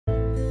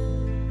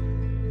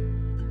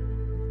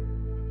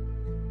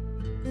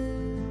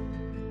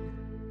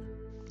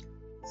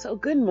So,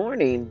 good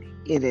morning.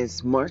 It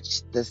is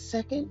March the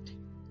 2nd,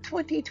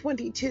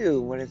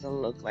 2022. What does it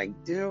look like?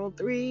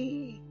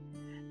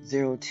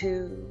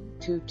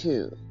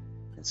 030222.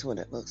 That's what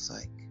it looks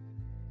like.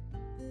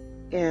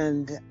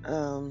 And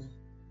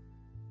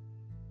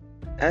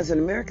as an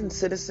American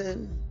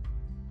citizen,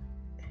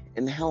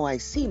 and how I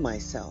see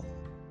myself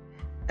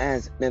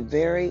as a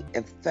very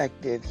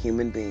effective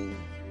human being.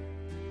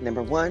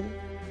 Number one,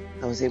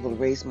 I was able to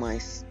raise my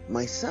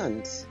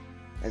sons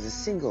as a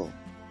single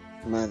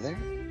mother.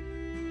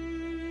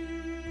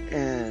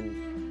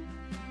 And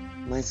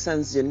my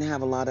sons didn't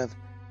have a lot of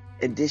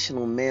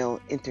additional male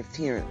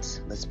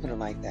interference, let's put it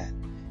like that.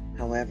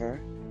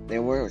 However,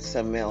 there were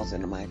some males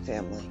in my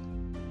family.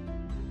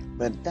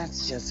 But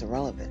that's just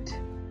irrelevant.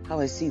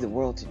 How I see the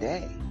world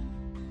today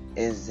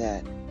is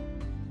that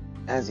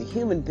as a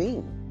human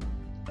being,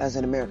 as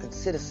an American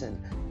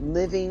citizen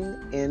living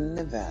in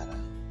Nevada,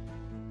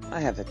 I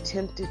have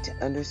attempted to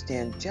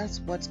understand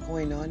just what's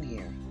going on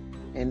here.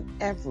 And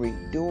every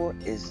door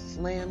is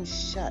slammed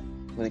shut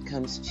when it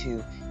comes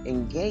to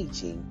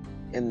engaging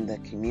in the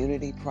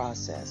community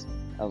process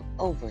of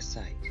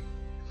oversight.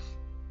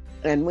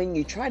 And when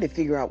you try to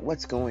figure out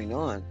what's going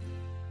on,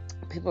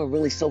 people are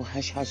really so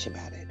hush-hush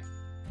about it.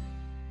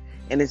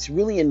 And it's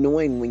really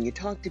annoying when you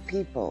talk to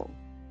people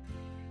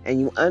and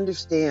you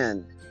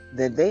understand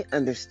that they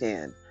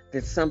understand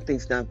that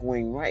something's not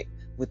going right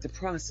with the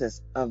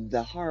process of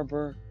the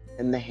harbor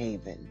and the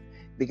haven.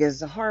 Because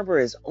the harbor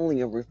is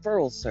only a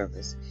referral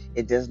service.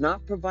 It does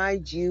not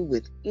provide you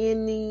with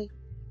any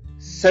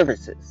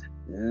services.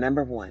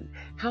 Number one,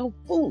 how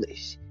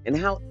foolish and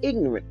how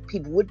ignorant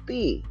people would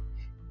be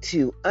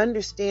to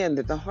understand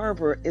that the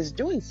harbor is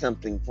doing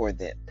something for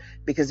them,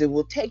 because it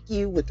will take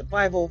you with the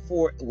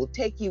 504, it will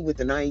take you with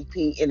an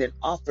IEP, and it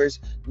offers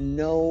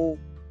no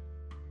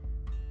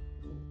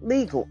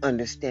legal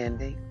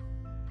understanding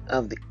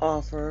of the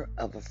offer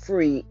of a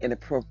free and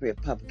appropriate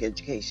public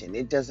education.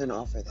 It doesn't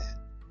offer that.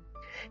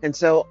 And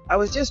so I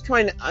was just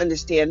trying to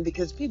understand,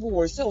 because people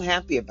were so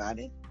happy about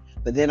it,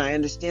 but then I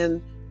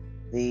understand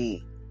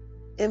the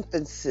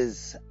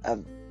emphasis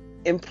of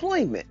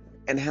employment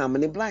and how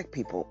many black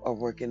people are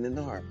working in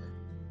the harbor.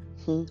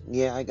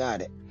 Yeah, I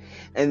got it.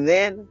 And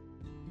then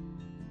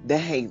the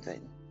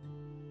haven.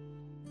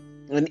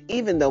 And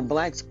even though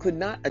blacks could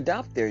not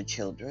adopt their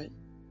children,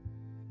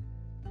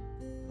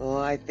 well,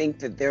 I think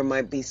that there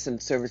might be some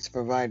service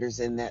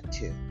providers in that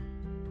too.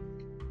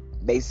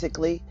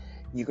 Basically,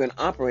 you can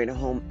operate a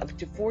home up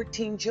to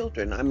 14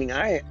 children. I mean,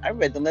 I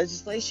read the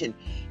legislation.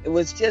 It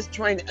was just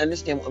trying to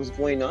understand what was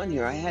going on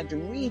here. I had to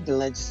read the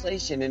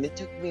legislation, and it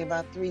took me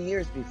about 3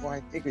 years before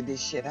I figured this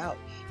shit out.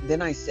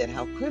 Then I said,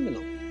 how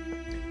criminal.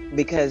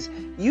 Because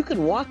you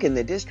can walk in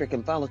the district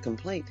and file a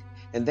complaint,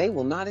 and they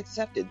will not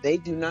accept it. They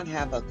do not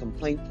have a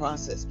complaint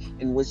process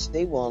in which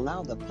they will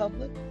allow the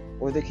public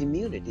or the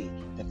community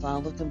to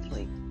file a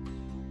complaint.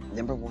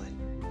 Number one.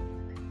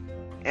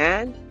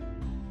 And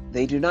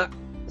they do not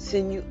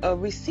send you a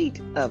receipt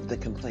of the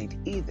complaint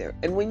either.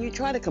 And when you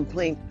try to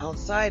complain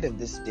outside of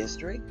this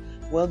district,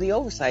 well, the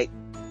oversight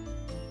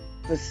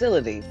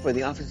facility for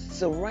the Office of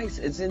Civil Rights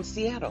is in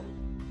Seattle.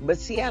 But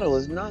Seattle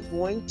is not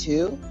going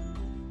to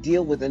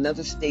deal with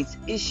another state's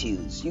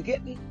issues. You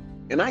get me?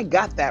 And I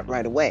got that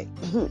right away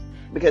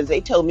because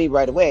they told me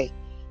right away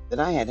that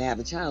I had to have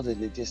a child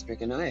in the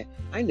district, and I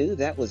knew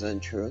that was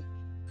untrue.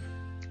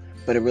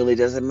 But it really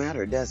doesn't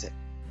matter, does it?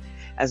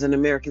 As an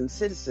American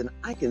citizen,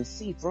 I can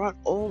see fraud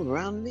all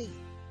around me.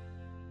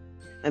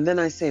 And then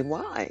I say,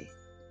 why?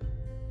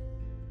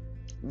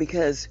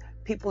 Because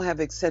people have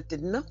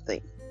accepted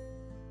nothing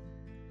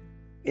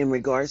in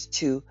regards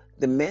to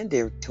the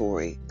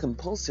mandatory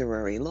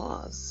compulsory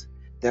laws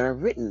that are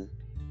written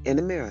in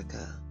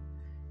America,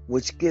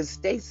 which gives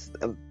states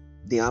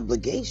the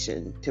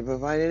obligation to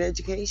provide an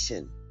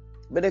education.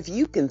 But if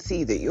you can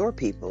see that your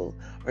people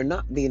are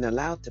not being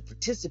allowed to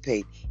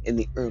participate in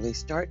the early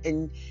start,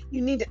 and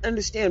you need to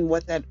understand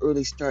what that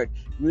early start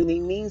really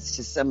means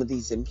to some of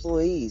these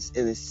employees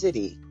in the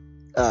city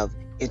of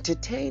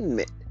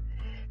entertainment,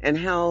 and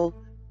how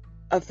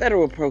a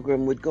federal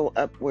program would go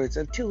upwards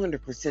of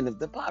 200% of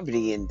the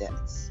poverty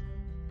index,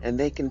 and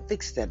they can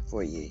fix that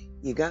for you.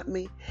 You got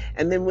me?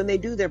 And then when they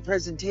do their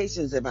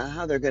presentations about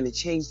how they're going to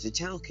change the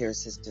child care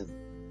system,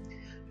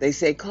 they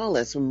say, call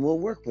us and we'll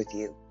work with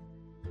you.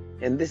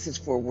 And this is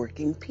for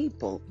working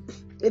people.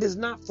 It is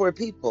not for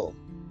people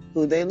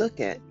who they look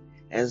at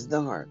as the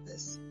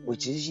harvest,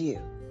 which is you.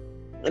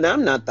 And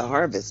I'm not the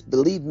harvest,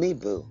 believe me,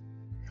 boo.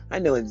 I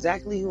know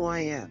exactly who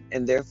I am,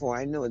 and therefore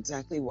I know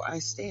exactly where I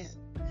stand.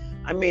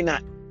 I may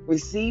not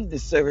receive the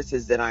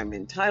services that I'm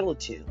entitled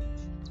to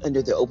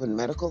under the open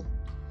medical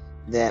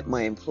that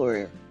my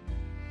employer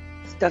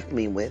stuck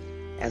me with,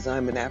 as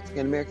I'm an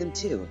African American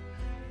too.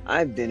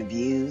 I've been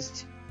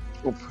abused,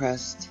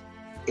 oppressed,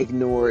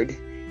 ignored,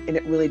 and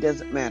it really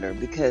doesn't matter,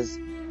 because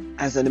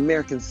as an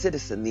American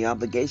citizen, the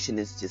obligation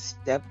is to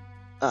step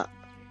up,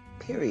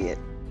 period.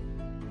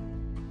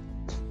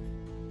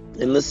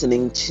 And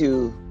listening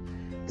to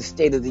the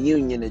State of the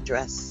Union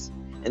address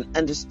and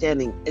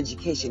understanding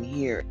education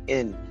here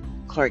in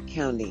Clark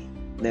County,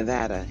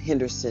 Nevada,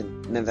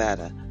 Henderson,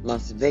 Nevada,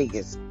 Las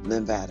Vegas,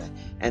 Nevada,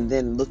 and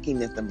then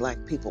looking at the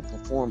black people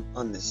perform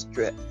on the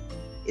strip.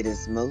 It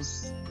is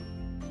most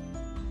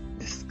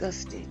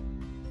disgusting,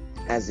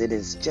 as it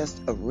is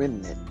just a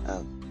remnant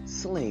of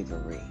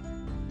slavery.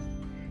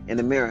 In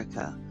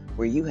America,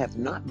 where you have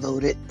not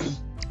voted,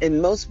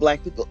 and most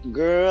black people,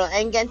 girl, I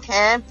ain't got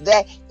time for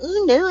that.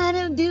 Oh no, I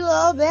don't do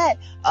all that.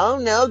 Oh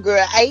no,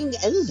 girl, I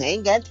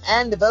ain't got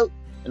time to vote.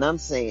 And I'm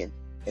saying,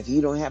 if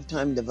you don't have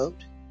time to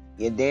vote,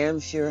 you damn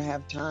sure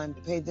have time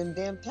to pay them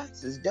damn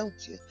taxes, don't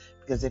you?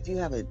 Because if you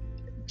have a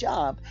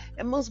job,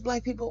 and most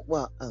black people,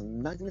 well,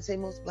 I'm not going to say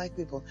most black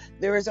people,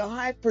 there is a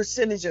high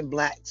percentage of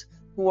blacks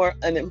who are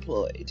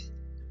unemployed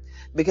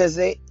because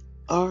they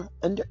are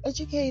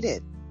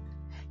undereducated.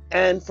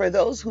 And for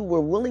those who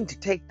were willing to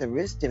take the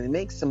risk to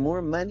make some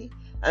more money,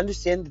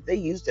 understand that they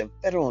used the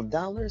federal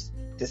dollars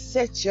to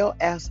set your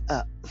ass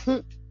up.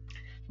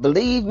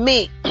 Believe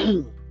me,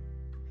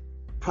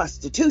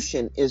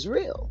 prostitution is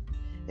real.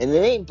 And it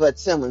ain't but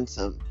selling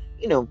some,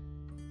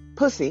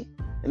 pussy.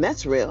 And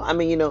that's real. I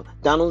mean,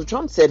 Donald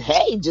Trump said,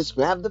 hey, just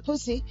grab the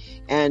pussy.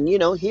 And,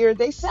 here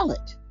they sell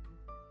it.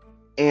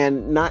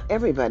 And not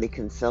everybody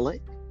can sell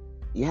it.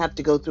 You have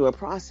to go through a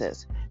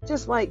process.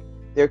 Just like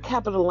they're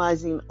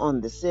capitalizing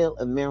on the sale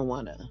of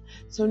marijuana.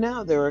 So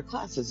now there are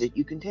classes that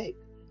you can take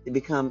to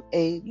become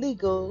a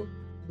legal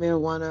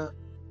marijuana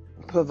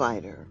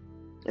provider.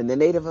 And the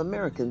Native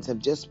Americans have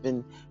just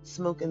been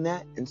smoking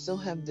that, and so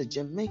have the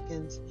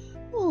Jamaicans.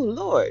 Oh,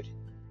 Lord.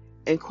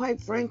 And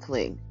quite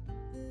frankly,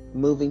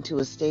 moving to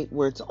a state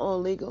where it's all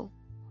legal,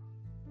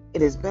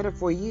 it is better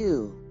for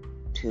you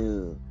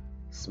to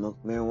smoke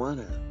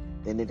marijuana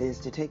than it is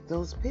to take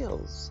those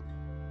pills.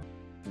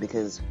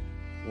 Because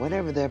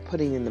whatever they're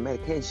putting in the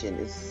medication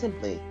is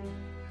simply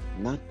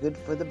not good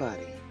for the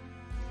body.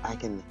 I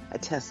can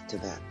attest to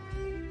that.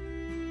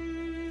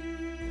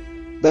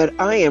 But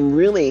I am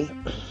really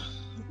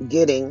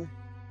getting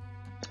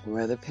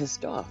rather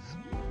pissed off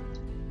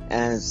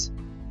as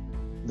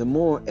the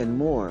more and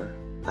more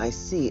I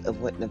see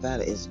of what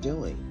Nevada is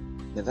doing.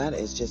 Nevada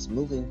is just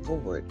moving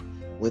forward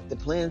with the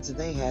plans that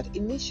they had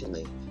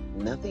initially.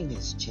 Nothing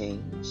has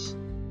changed.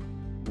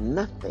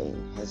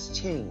 Nothing has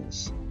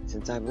changed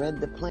since I read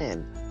the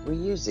plan 3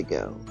 years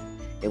ago.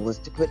 It was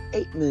to put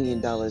 $8 million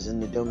in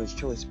the Donor's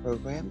Choice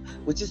Program,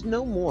 which is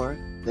no more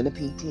than a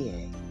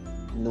PTA.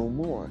 No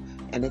more.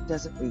 And it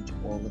doesn't reach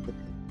all of the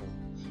people.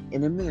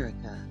 In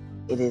America,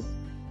 it is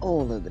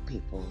all of the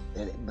people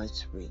that it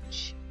must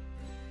reach.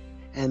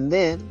 And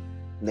then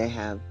they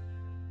have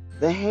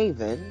the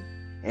Haven,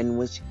 in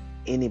which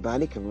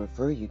anybody can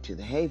refer you to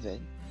the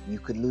Haven. You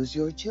could lose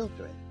your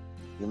children.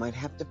 You might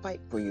have to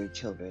fight for your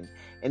children.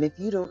 And if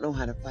you don't know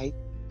how to fight,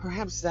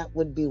 perhaps that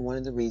would be one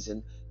of the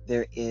reasons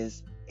there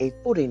is a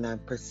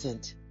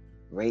 49%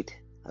 rate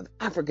of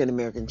African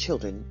American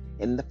children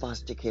in the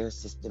foster care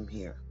system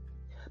here.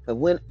 But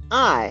when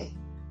I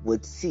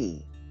would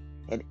see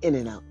at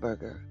In-N-Out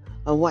Burger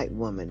a white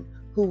woman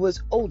who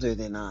was older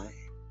than I,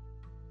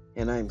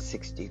 and I'm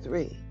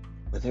 63,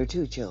 with her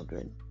 2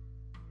 children,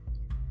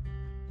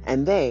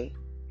 and they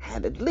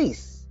had at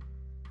least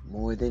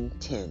more than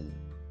 10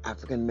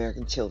 African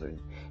American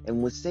children,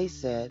 in which they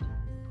said,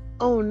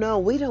 oh no,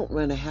 we don't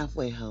run a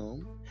halfway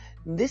home.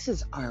 This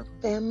is our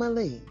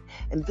family,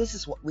 and this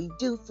is what we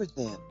do for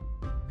them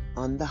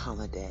on the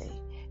holiday.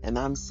 And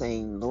I'm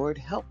saying, Lord,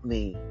 help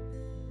me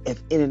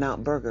if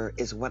In-N-Out Burger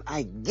is what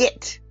I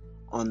get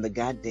on the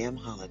goddamn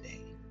holiday.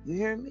 You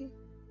hear me?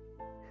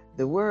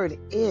 The word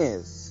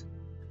is,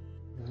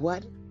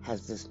 what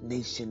has this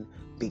nation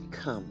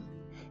become?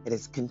 It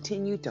has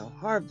continued to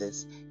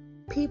harvest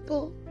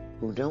people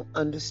who don't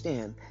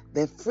understand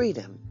that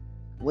freedom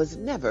was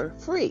never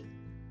free.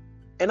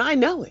 And I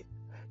know it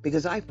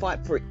because I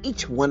fought for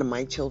each one of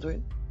my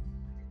children.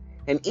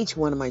 And each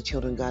one of my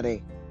children got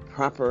a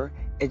proper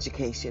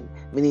education,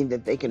 meaning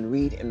that they can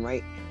read and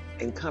write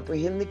and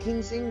comprehend the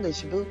King's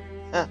English, boo.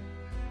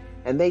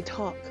 And they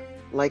talk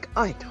like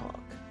I talk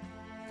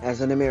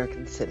as an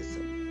American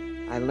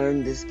citizen. I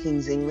learned this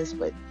King's English,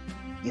 but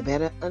you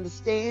better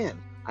understand,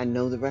 I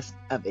know the rest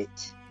of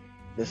it,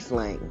 the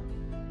slang.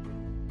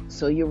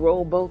 So you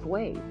roll both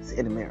ways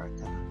in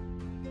America.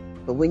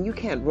 But when you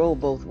can't roll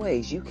both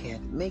ways, you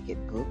can't make it,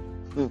 boo.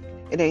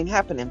 It ain't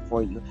happening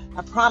for you.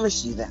 I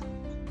promise you that.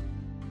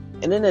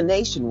 And in a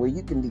nation where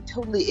you can be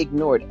totally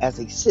ignored as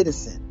a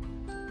citizen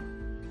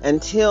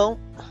until,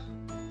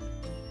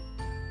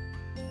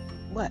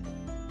 what?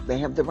 They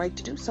have the right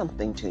to do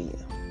something to you.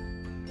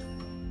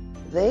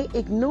 They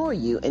ignore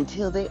you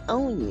until they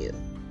own you.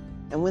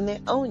 And when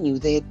they own you,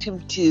 they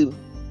attempt to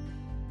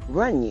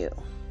run you.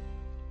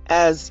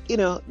 As,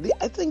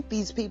 I think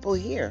these people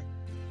here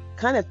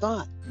kind of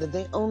thought that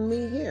they owned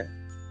me here.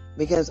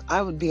 Because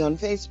I would be on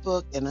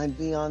Facebook and I'd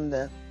be on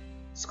the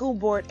school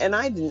board, and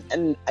I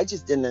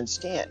just didn't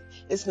understand.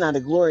 It's not a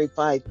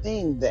glorified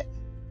thing that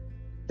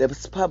the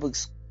public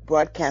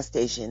broadcast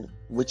station,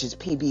 which is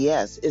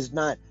PBS, is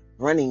not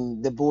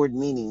running the board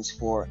meetings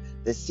for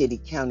the city,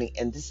 county,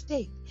 and the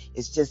state.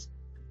 It's just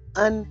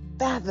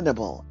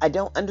unfathomable. I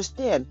don't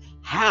understand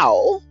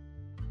how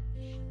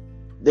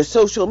the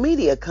social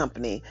media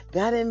company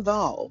got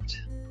involved,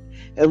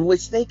 in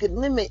which they could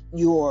limit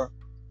your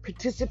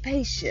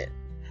participation,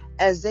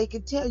 as they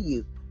could tell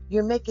you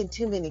you're making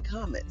too many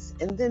comments,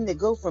 and then they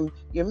go from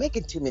you're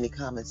making too many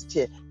comments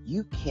to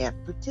you can't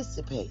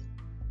participate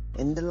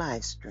in the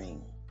live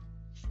stream.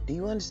 Do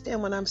you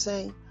understand what I'm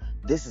saying?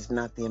 This is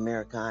not the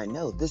America I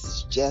know. This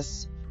is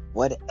just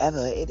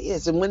whatever it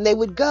is. And when they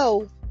would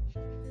go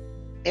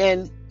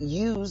and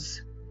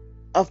use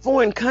a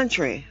foreign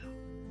country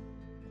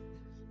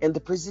in the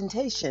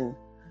presentation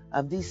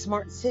of these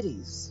smart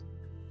cities.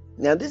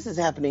 Now, this is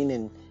happening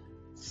in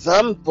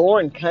some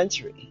foreign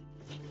country,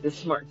 the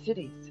smart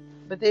cities,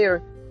 but they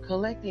are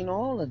collecting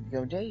all of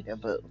your data,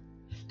 boo,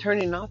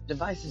 turning off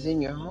devices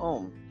in your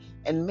home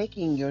and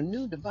making your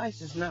new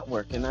devices not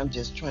work. And I'm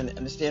just trying to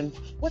understand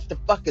what the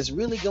fuck is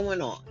really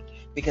going on,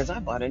 because I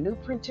bought a new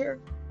printer,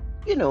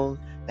 you know,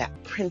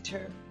 that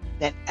printer,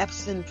 that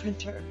Epson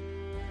printer,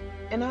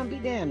 and I'll be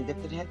damned if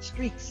it had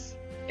streaks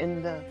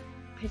in the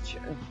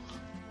picture.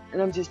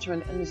 And I'm just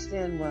trying to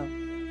understand, well,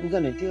 I'm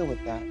going to deal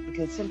with that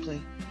because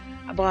simply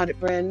I bought it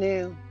brand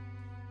new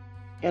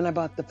and I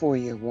bought the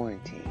 4-year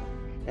warranty.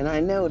 And I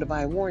know to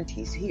buy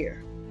warranties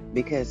here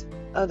because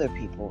other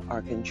people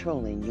are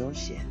controlling your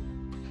shit.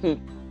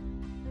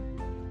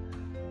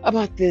 I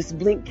bought this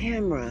Blink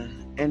camera,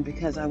 and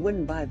because I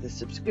wouldn't buy the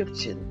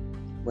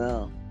subscription,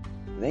 well,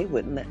 they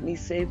wouldn't let me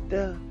save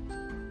the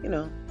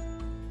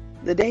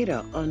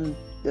data on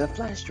the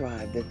flash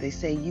drive that they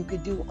say you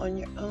could do on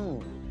your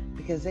own,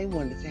 because they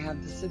wanted to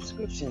have the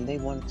subscription. They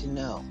wanted to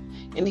know.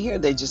 And here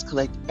they just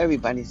collect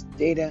everybody's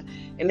data,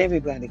 and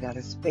everybody got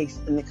a space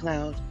in the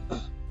cloud.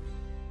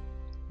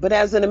 But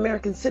as an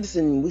American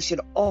citizen, we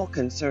should all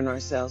concern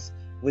ourselves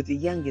with the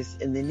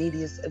youngest and the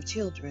neediest of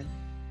children,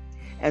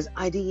 as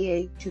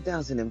IDEA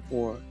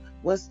 2004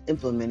 was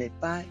implemented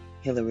by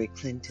Hillary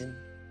Clinton.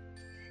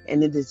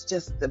 And it is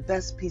just the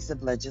best piece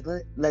of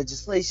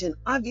legislation,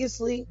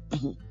 obviously.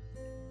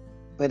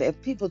 But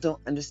if people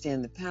don't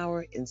understand the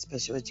power in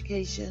special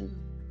education,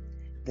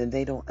 then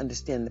they don't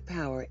understand the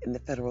power in the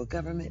federal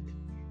government,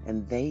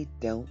 and they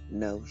don't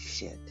know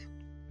shit.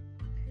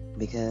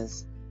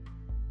 Because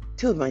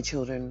 2 of my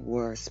children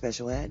were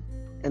special ed,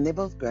 and they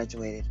both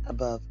graduated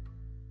above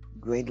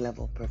grade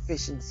level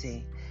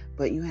proficiency.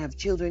 But you have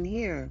children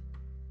here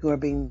who are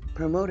being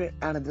promoted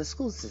out of the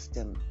school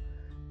system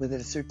with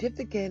a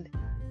certificate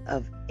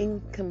of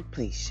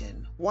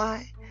incompletion.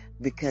 Why?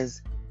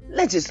 Because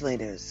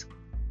legislators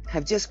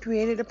have just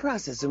created a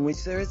process in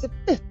which there is a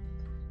 5th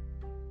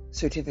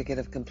certificate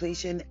of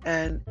completion,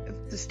 and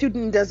if the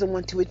student doesn't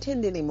want to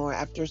attend anymore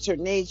after a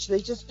certain age, they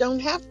just don't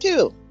have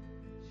to.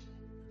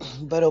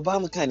 But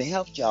Obama kind of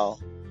helped y'all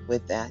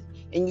with that,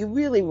 and you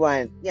really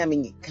want,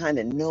 you kind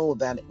of know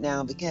about it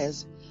now,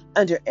 because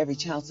under Every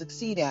Child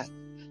Succeed Act,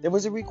 there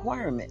was a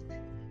requirement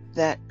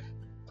that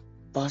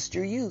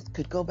foster youth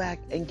could go back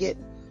and get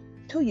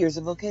 2 years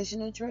of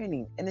vocational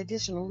training and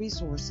additional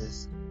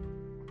resources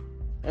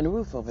and a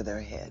roof over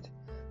their head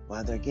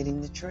while they're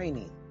getting the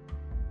training.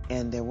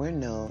 And there were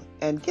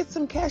and get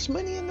some cash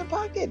money in the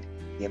pocket.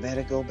 You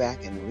better go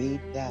back and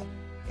read that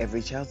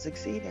Every Child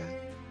Succeed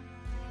Act,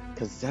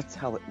 because that's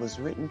how it was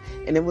written.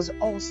 And it was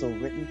also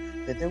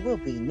written that there will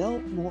be no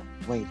more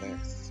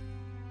waivers.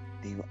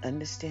 Do you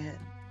understand?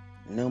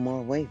 No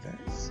more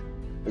waivers.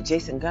 But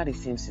Jason Gotti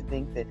seems to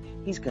think that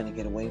he's going to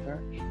get a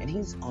waiver, and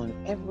he's on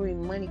every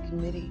money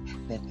committee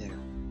that there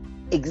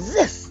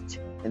exists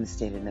in the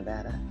state of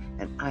Nevada,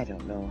 and I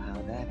don't know how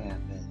that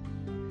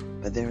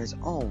happened. But there is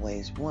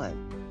always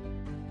one,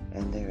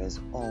 and there is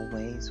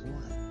always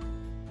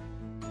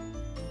one.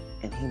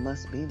 And he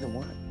must be the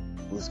one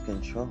who's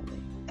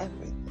controlling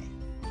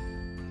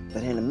everything.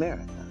 But in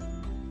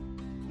America,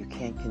 you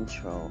can't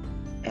control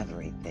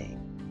everything,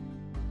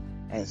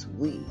 as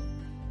we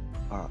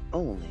are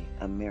only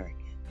Americans.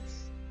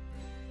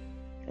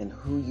 And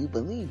who you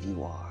believe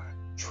you are,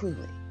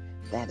 truly,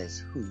 that is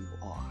who you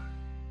are.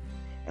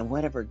 And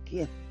whatever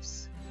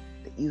gifts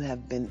that you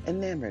have been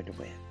enamored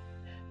with,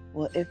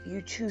 well, if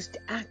you choose to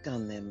act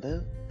on them,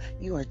 boo,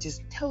 you are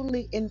just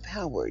totally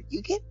empowered.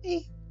 You get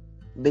me?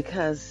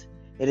 Because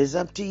it is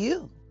up to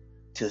you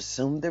to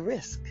assume the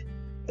risk.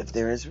 If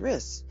there is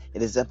risk,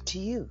 it is up to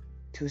you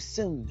to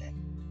assume them.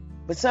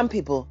 But some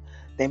people,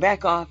 they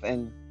back off,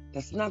 and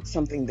that's not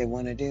something they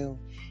want to do.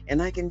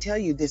 And I can tell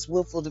you this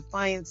willful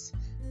defiance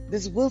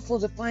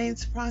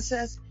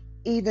process,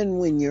 even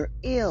when you're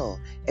ill,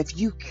 if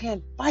you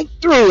can't fight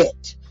through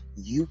it,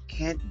 you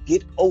can't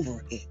get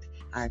over it.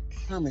 I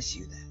promise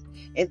you that.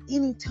 And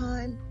any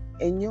time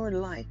in your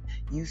life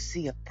you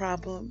see a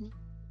problem,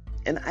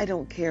 and I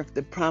don't care if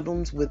the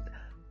problem's with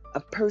a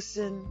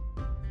person,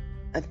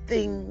 a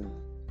thing,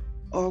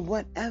 or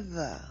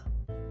whatever,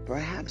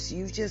 perhaps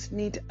you just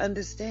need to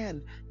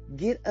understand,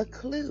 get a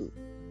clue.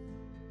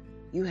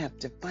 You have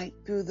to fight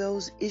through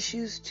those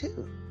issues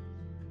too.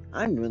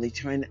 I'm really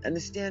trying to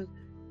understand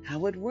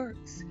how it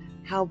works,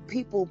 how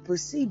people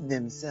perceive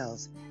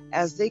themselves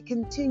as they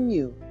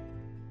continue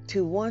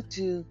to want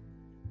to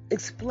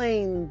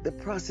explain the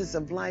process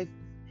of life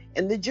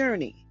and the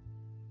journey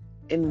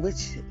in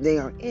which they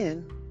are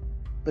in,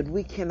 but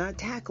we cannot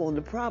tackle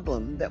the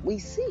problem that we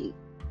see.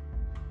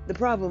 The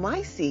problem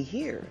I see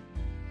here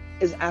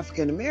is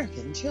African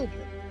American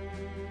children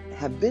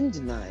have been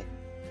denied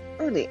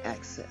early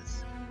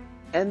access,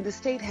 and the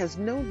state has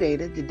no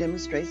data to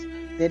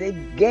demonstrate that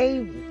it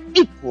gave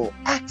equal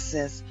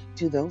access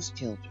to those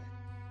children.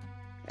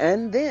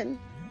 And then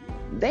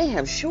they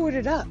have shored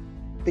it up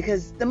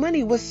because the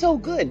money was so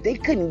good they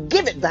couldn't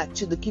give it back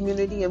to the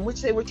community in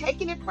which they were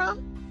taking it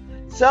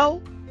from.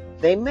 So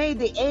they made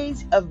the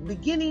age of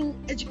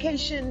beginning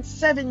education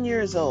 7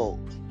 years old.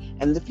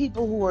 And the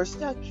people who are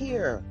stuck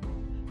here,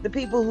 the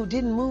people who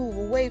didn't move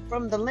away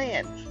from the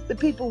land, the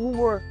people who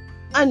were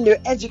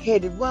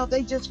undereducated, well,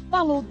 they just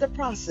followed the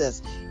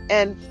process.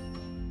 And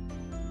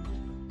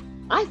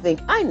I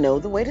think I know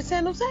the way to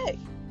San Jose.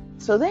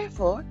 So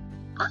therefore,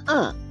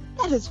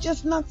 that is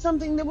just not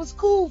something that was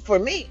cool for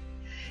me.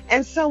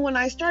 And so when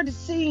I started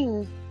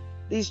seeing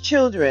these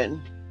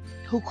children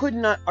who could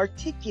not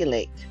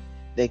articulate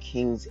the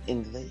King's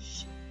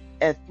English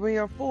at 3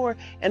 or 4,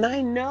 and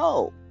I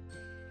know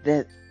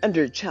that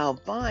under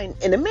Child Fine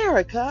in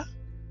America,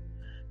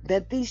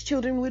 that these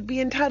children would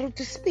be entitled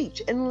to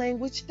speech and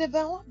language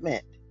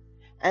development.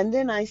 And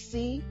then I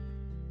see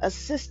a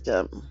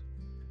system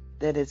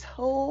that is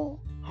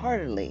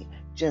wholeheartedly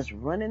just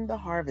running the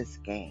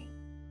harvest game.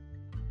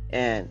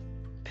 And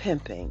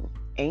pimping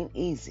ain't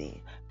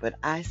easy, but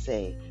I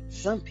say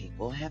some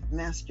people have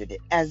mastered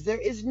it, as there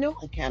is no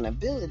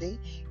accountability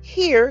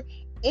here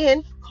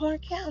in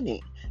Clark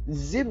County.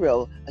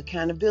 Zero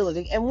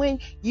accountability. And when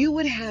you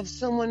would have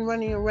someone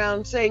running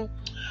around saying,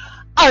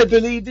 I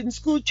believe in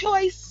school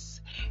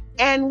choice,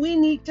 and we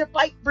need to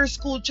fight for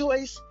school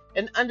choice,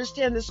 and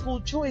understand the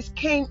school choice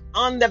came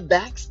on the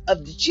backs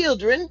of the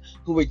children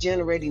who were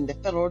generating the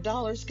federal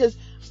dollars. Because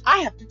I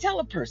have to tell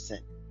a person,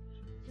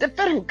 the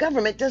federal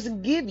government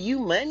doesn't give you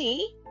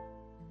money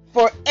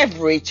for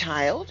every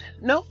child.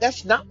 No,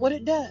 that's not what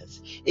it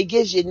does. It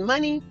gives you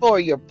money for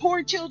your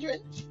poor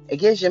children. It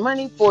gives you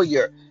money for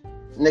your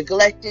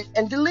neglected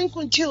and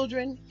delinquent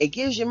children. It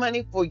gives you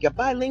money for your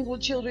bilingual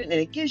children, and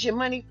it gives you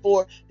money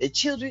for the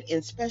children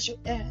in special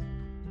ed.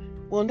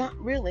 Well, not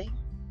really,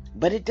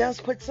 but it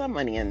does put some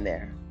money in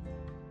there.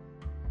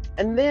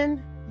 And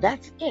then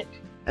that's it.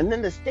 And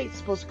then the state's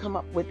supposed to come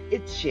up with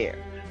its share.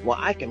 Well,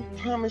 I can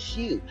promise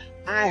you,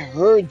 I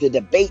heard the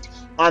debate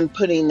on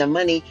putting the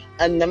money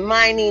and the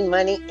mining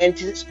money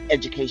into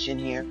education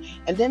here.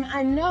 And then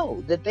I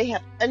know that they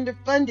have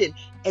underfunded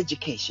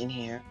education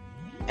here.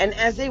 And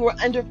as they were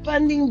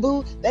underfunding,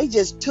 boo, they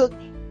just took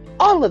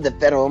all of the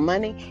federal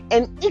money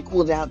and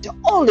equaled out to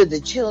all of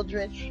the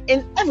children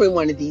in every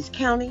one of these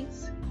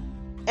counties,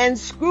 and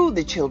screwed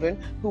the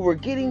children who were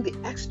getting the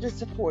extra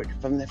support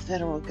from the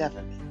federal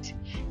government.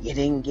 You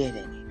didn't get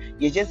any.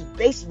 You just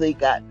basically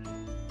got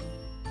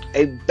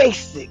a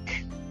basic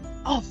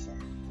offer.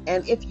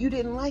 And if you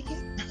didn't like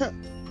it,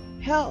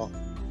 hell,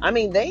 I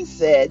mean, they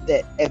said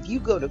that if you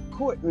go to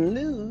court and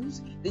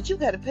lose, that you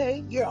got to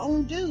pay your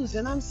own dues.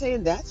 And I'm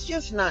saying that's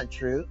just not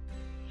true.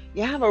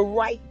 You have a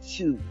right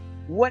to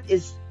what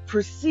is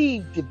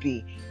perceived to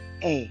be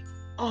a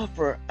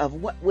offer of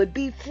what would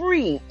be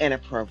free and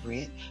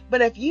appropriate.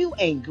 But if you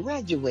ain't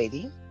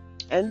graduating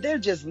and they're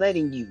just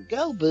letting you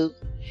go, boo,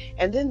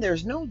 and then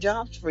there's no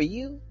jobs for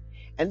you,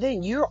 and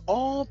then you're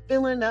all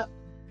filling up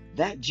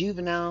that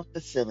juvenile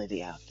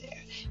facility out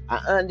there. I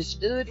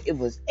understood it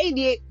was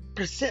 88%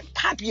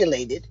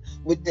 populated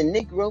with the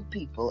Negro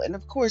people. And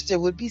of course, there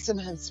would be some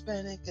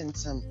Hispanic and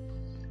some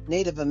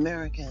Native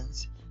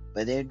Americans,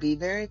 but there'd be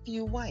very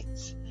few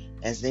whites,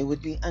 as they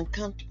would be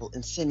uncomfortable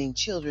in sending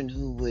children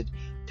who would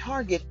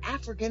target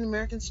African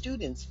American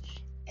students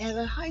at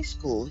a high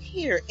school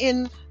here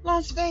in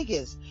Las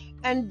Vegas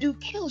and do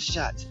kill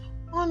shots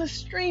on a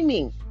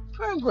streaming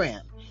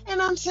program. And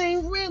I'm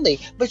saying, really?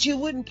 But you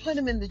wouldn't put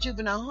them in the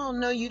juvenile hall.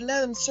 No, you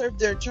let them serve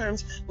their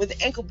terms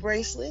with ankle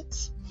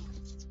bracelets.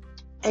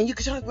 And you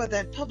could talk about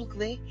that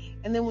publicly.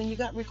 And then when you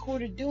got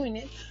recorded doing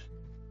it,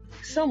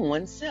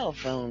 someone's cell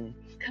phone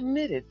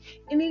committed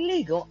an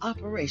illegal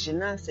operation.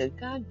 And I said,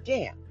 God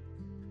damn.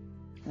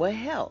 Well,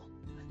 hell,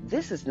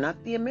 this is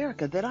not the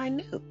America that I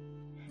knew.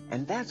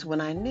 And that's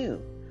when I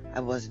knew I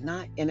was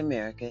not in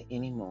America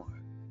anymore.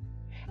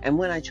 And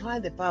when I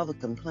tried to file the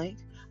complaint,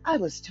 I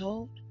was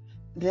told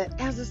that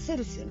as a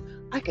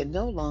citizen, I could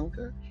no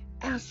longer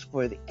ask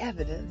for the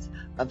evidence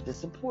of the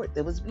support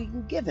that was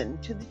being given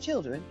to the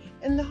children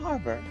in the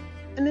harbor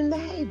and in the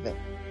haven.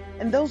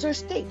 And those are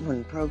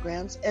state-run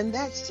programs, and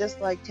that's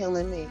just like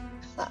telling me,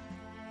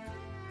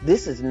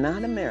 this is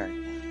not America.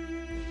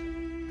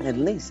 At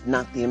least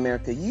not the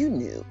America you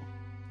knew.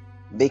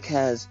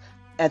 Because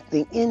at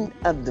the end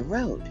of the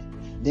road,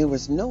 there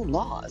was no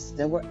laws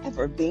that were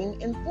ever being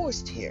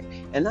enforced here.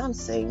 And I'm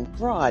saying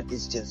fraud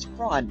is just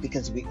fraud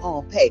because we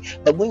all pay.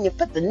 But when you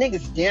put the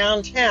niggas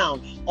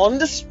downtown on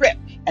the strip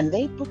and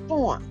they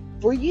perform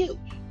for you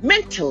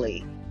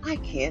mentally, I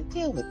can't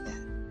deal with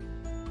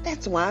that.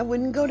 That's why I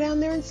wouldn't go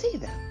down there and see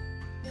them.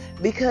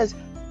 Because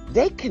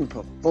they can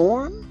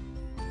perform,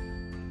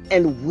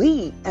 and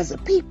we as a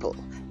people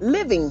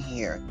living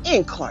here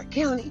in Clark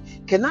County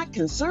cannot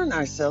concern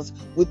ourselves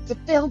with the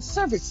failed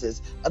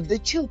services of the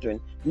children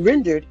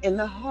rendered in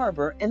the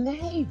harbor and the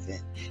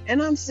haven.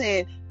 And I'm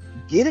saying,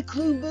 get a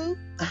clue, boo?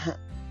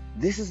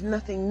 This is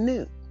nothing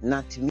new.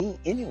 Not to me,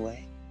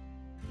 anyway.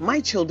 My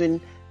children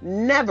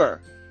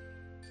never,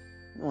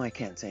 I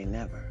can't say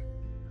never.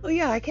 Oh,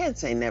 yeah, I can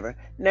say never.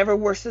 Never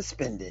were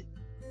suspended.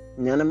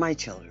 None of my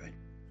children.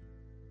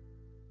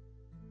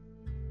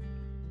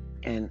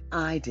 And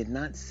I did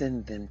not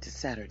send them to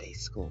Saturday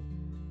school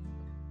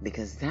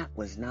because that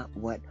was not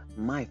what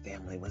my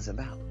family was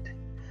about.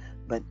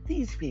 But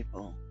these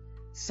people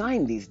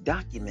signed these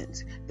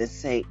documents that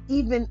say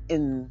even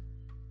in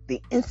the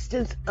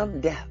instance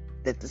of death,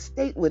 that the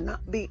state would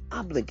not be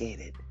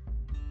obligated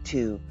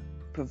to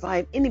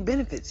provide any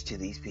benefits to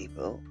these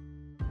people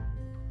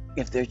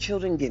if their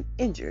children get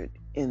injured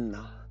in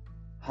the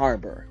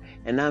harbor.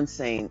 And I'm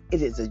saying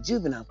it is a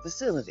juvenile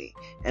facility.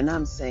 And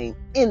I'm saying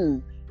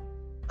in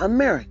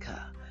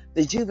America,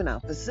 the juvenile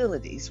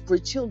facilities for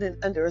children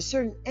under a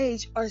certain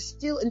age are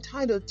still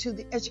entitled to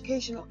the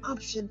educational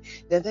option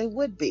that they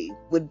would be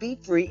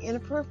free and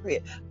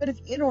appropriate. But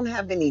if you don't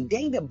have any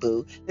data,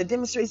 boo, that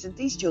demonstrates that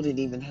these children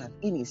even have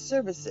any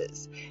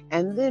services,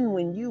 and then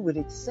when you would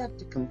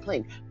accept a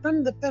complaint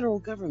from the federal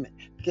government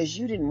because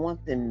you didn't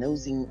want them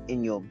nosing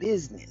in your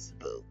business,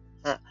 boo,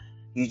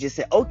 you just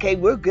said, okay,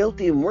 we're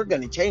guilty and we're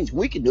going to change.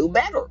 We can do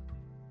better.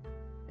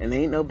 And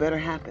ain't no better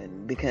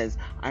happen, because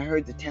I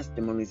heard the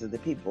testimonies of the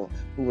people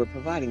who were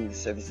providing the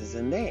services,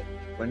 and they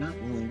were not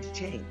willing to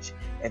change.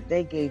 If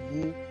they gave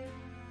you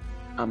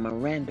a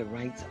Miranda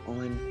rights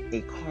on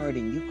a card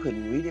and you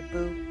couldn't read it,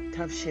 boo,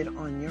 tough shit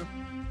on you,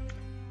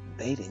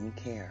 they didn't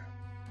care.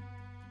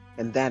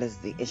 And that is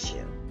the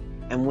issue.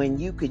 And when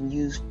you can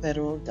use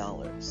federal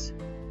dollars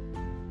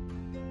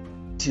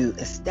to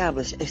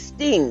establish a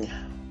sting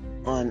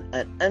on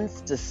an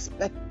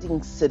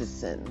unsuspecting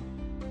citizen,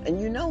 and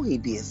you know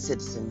he'd be a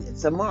citizen.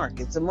 It's a mark.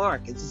 It's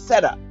a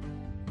setup.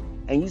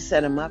 And you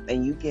set him up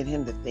and you get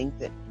him to think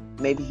that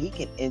maybe he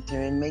can enter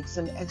and make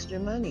some extra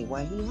money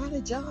while he had a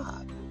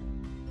job.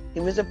 He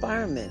was a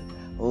fireman.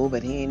 Oh,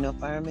 but he ain't no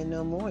fireman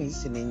no more. He's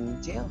sitting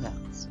in the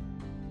jailhouse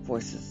for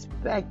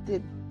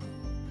suspected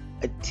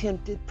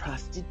attempted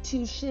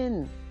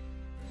prostitution.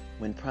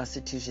 When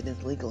prostitution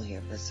is legal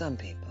here for some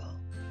people.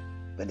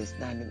 But it's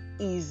not an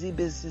easy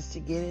business to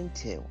get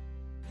into.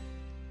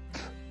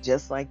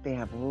 Just like they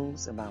have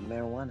rules about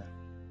marijuana.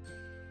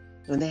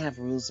 And they have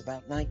rules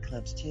about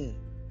nightclubs too.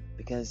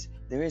 Because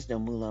there is no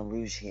Moulin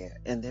Rouge here.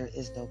 And there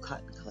is no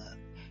Cotton Club.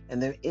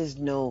 And there is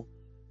no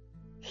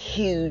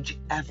huge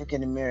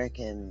African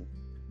American,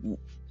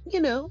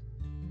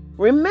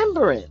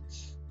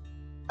 remembrance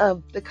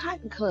of the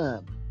Cotton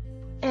Club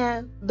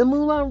and the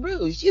Moulin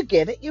Rouge. You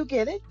get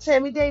it.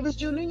 Sammy Davis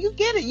Jr., you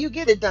get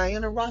it.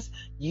 Diana Ross,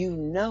 you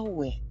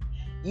know it.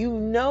 You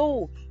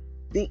know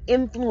the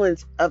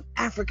influence of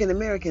African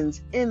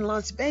Americans in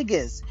Las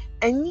Vegas.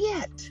 And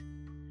yet,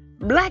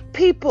 black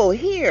people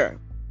here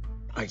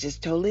are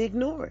just totally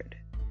ignored.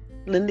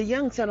 Linda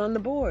Young sat on the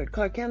board,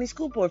 Clark County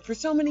School Board, for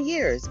so many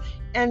years.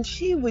 And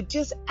she would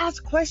just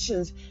ask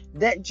questions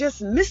that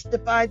just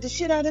mystified the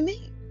shit out of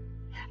me.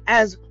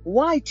 As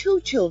why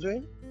 2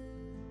 children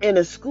in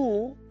a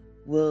school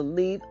will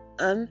leave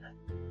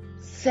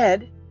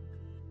unsaid.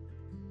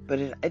 But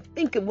I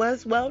think it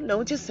was,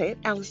 just say it.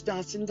 Alice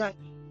Dawson got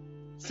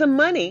some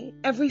money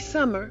every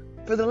summer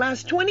for the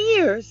last 20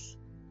 years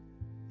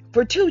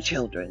for 2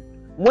 children.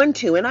 1,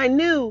 2. And I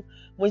knew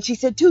when she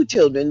said 2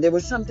 children, there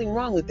was something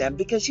wrong with that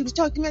because she was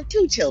talking about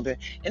 2 children.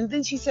 And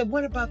then she said,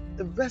 what about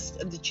the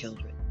rest of the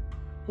children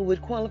who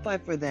would qualify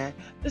for that,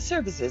 the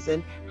services,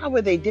 and how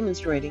were they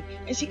demonstrating?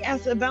 And she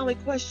asked a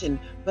valid question,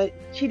 but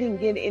she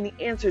didn't get any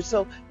answers.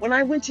 So when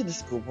I went to the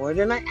school board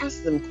and I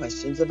asked them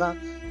questions about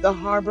the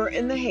harbor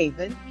and the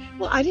haven,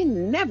 I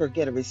didn't never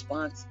get a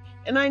response.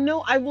 And I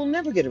know I will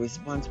never get a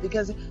response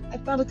because I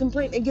filed a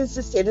complaint against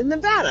the state of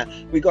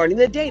Nevada regarding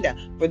the data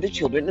for the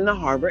children in the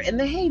harbor and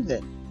the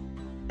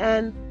haven.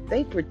 And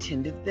they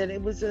pretended that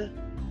it was an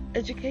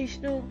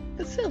educational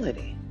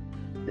facility.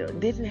 They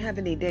didn't have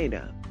any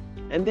data.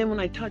 And then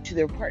when I talked to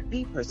their Part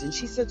B person,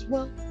 she says,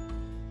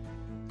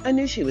 I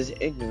knew she was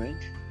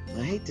ignorant.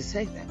 I hate to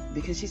say that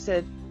because she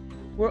said,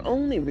 we're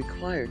only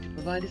required to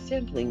provide a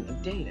sampling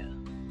of data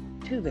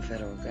to the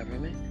federal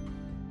government.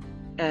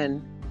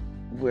 And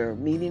we're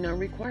meeting our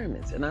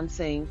requirements. And I'm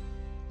saying,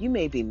 you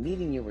may be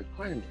meeting your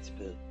requirements,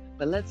 boo,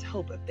 but let's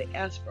hope if they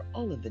ask for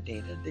all of the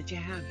data that you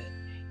have it.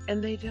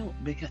 And they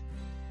don't, because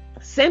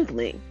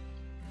simply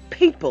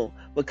people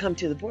will come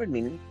to the board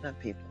meeting, not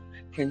people,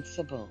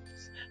 principals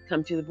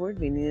come to the board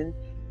meeting and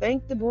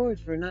thank the board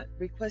for not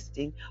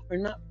requesting or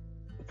not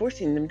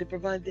forcing them to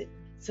provide the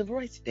civil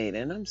rights data.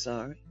 And I'm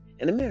sorry,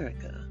 in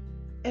America,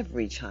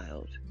 every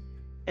child.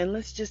 And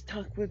let's just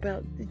talk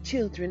about the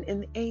children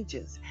and the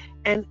ages.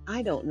 And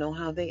I don't know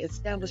how they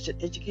established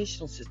an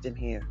educational system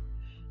here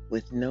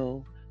with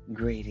no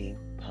grading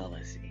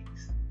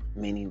policies,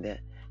 meaning that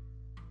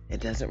it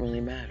doesn't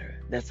really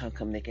matter. That's how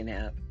come they can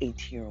have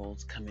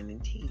 18-year-olds come in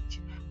and teach,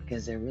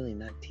 because they're really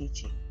not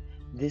teaching.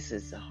 This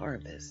is a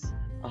harvest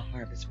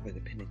for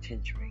the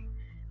penitentiary,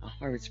 a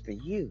harvest for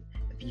you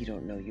if you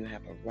don't know you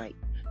have a right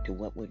to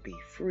what would be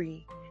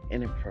free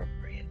and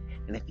appropriate.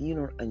 And if you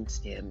don't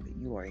understand that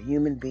you are a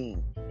human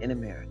being in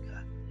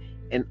America,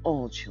 and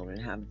all children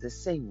have the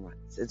same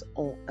rights as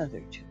all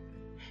other children,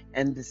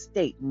 and the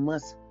state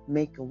must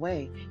make a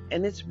way,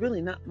 and it's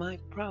really not my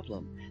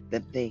problem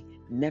that they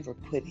never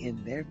put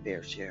in their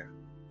fair share,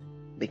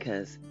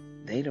 because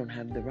they don't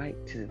have the right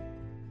to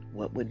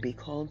what would be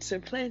called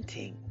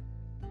supplanting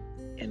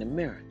in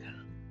America.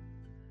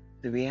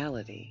 The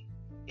reality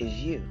is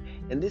you.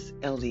 And this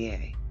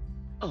LDA,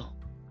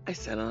 I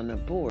sat on a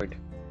board.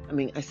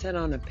 I sat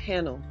on a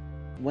panel,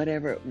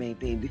 whatever it may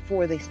be,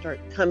 before they start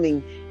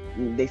coming.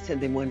 They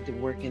said they wanted to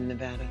work in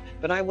Nevada,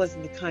 but I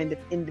wasn't the kind of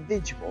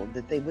individual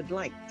that they would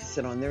like to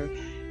sit on their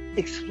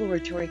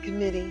exploratory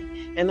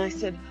committee. And I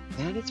said,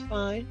 that is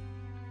fine.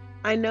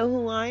 I know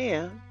who I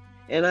am,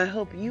 and I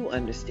hope you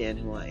understand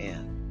who I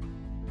am.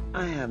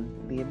 I have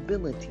the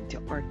ability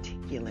to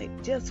articulate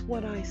just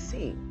what I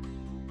see.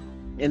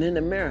 And in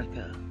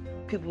America,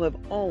 people have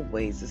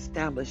always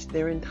established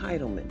their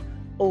entitlement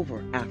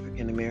over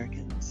African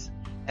Americans,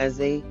 as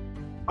they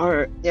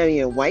are,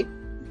 white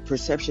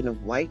perception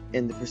of white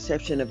and the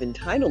perception of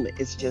entitlement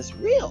is just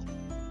real.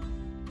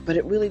 But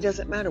it really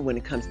doesn't matter when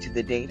it comes to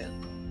the data,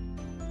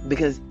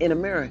 because in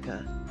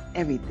America,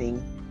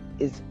 everything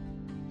is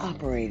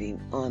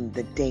operating on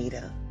the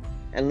data.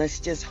 And let's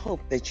just hope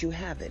that you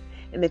have it.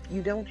 And if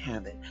you don't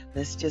have it,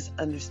 let's just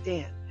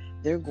understand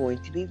they're going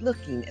to be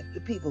looking at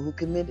the people who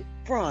committed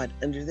fraud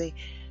under the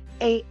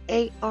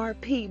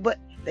AARP. But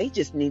they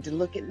just need to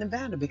look at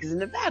Nevada, because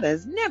Nevada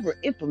has never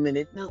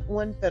implemented not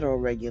one federal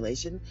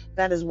regulation.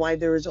 That is why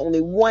there is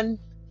only one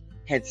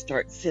Head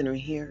Start Center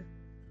here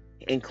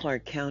in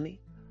Clark County.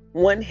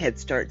 One Head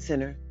Start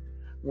Center,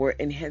 where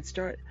in Head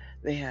Start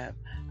they have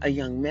a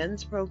young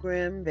men's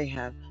program. They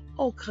have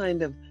all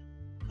kind of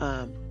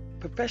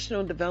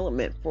professional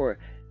development for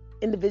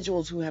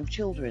individuals who have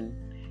children.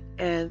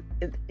 And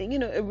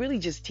it really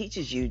just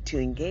teaches you to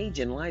engage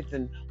in life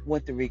and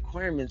what the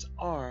requirements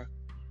are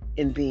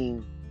in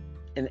being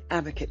an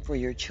advocate for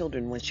your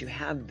children once you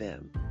have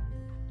them.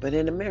 But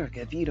in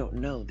America, if you don't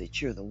know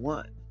that you're the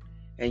one,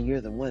 and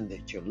you're the one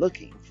that you're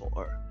looking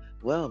for,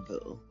 well,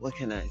 boo, what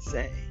can I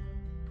say?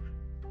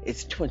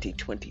 It's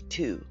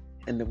 2022,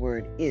 and the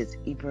word is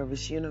e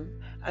pluribus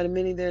unum. Out of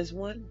many, there's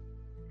one,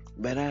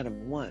 but out of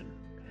one,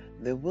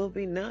 there will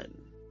be none.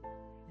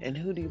 And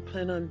who do you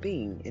plan on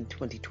being in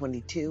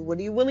 2022? What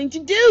are you willing to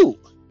do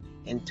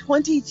in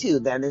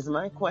 22? That is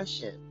my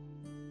question.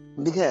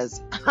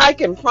 Because I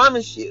can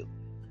promise you,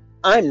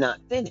 I'm not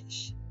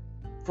finished.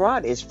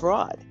 Fraud is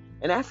fraud.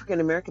 And African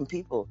American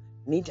people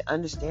need to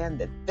understand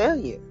that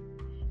failure.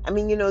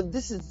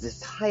 This is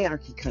this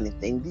hierarchy kind of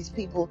thing. These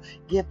people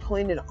get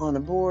appointed on a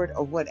board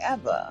or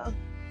whatever.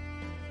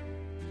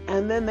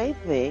 And then they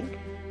think,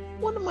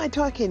 what am I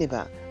talking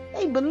about?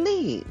 They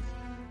believe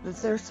that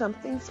there's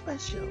something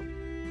special.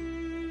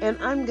 And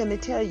I'm going to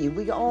tell you,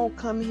 we all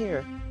come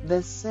here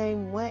the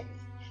same way,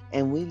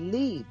 and we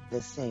leave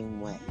the same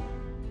way.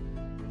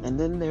 And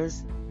then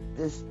there's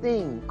this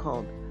thing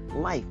called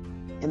life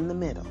in the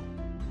middle.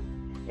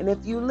 And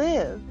if you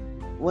live,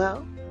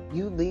 well,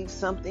 you leave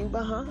something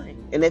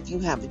behind. And if you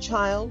have a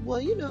child,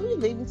 well, you're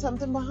leaving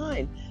something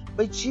behind.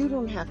 But you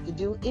don't have to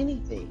do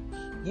anything.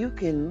 You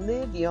can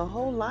live your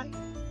whole life,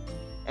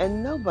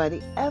 and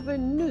nobody ever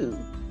knew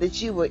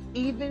that you were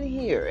even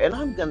here. And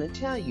I'm going to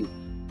tell you,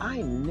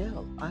 I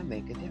know I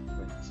make a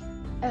difference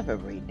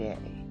every day.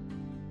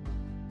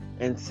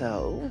 And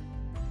so,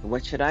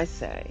 what should I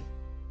say?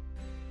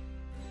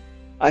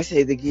 I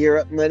say the Gear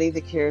Up money, the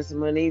CARES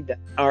money, the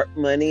ARP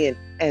money,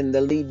 and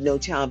the Leave No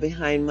Child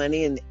Behind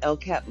money, and the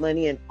LCAP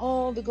money, and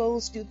all the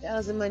Goals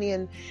 2000 money,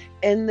 and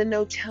the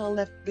No Child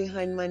Left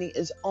Behind money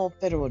is all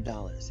federal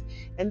dollars.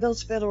 And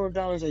those federal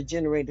dollars are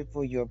generated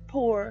for your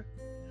poor,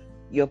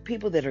 your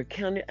people that are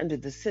counted under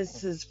the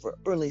census for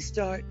early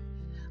start.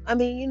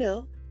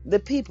 The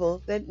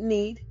people that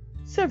need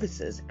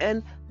services.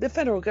 And the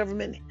federal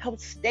government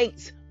helps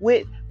states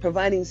with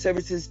providing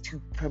services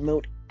to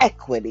promote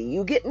equity.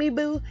 You get me,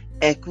 boo?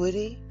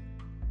 Equity.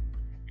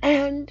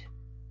 And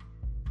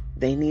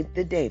they need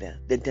the data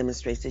that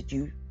demonstrates that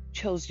you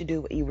chose to do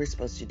what you were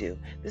supposed to do.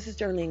 This is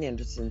Darlene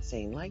Anderson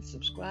saying like,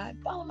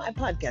 subscribe, follow my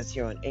podcast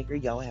here on Anchor.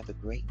 Y'all have a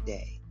great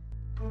day.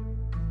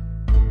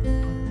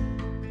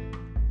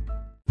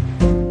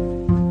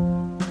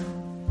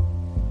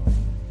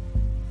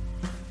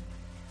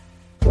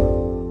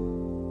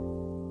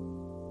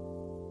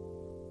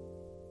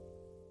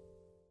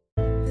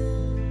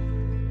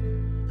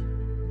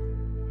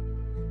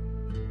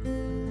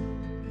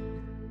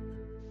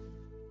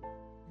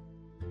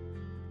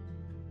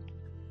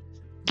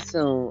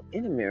 So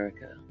in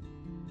America,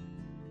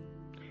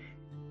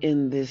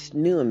 in this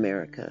new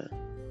America,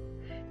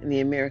 in the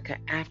America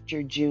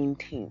after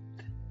Juneteenth,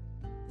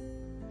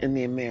 in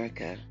the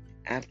America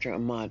after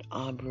Ahmaud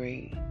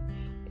Arbery,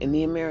 in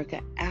the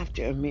America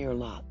after Amir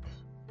Locke,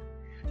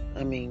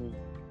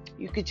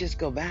 you could just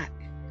go back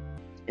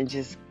and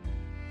just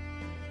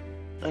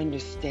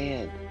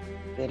understand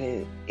that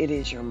it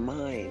is your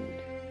mind.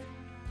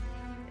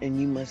 And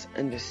you must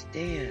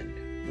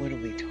understand, what are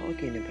we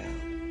talking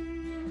about?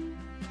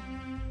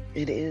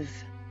 It is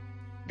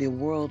the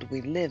world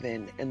we live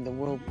in and the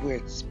world we're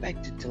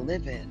expected to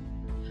live in.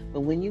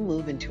 But when you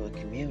move into a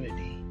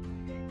community,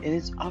 and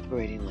it's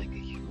operating like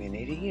a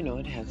community,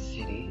 it has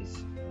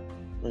cities,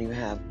 and you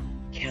have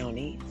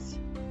counties,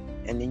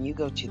 and then you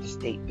go to the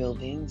state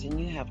buildings and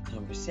you have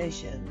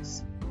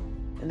conversations,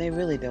 and they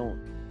really don't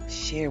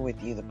share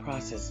with you the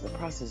process. The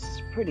process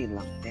is pretty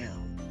locked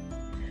down.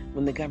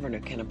 When the governor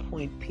can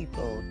appoint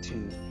people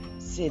to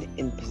sit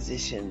in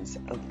positions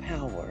of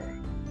power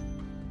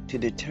to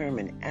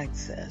determine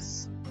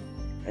access,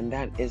 and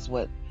that is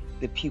what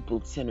the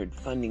pupil-centered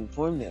funding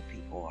formula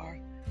people are.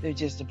 They're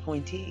just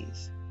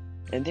appointees,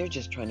 and they're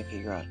just trying to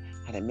figure out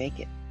how to make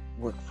it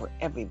work for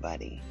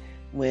everybody,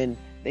 when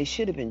they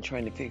should have been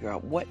trying to figure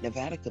out what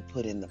Nevada could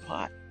put in the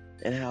pot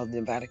and how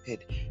Nevada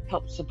could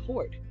help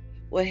support.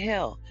 Well,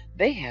 hell,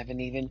 they haven't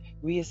even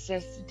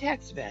reassessed the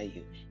tax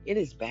value. It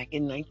is back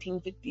in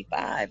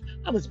 1955.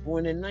 I was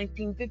born in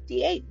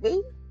 1958,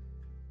 boo.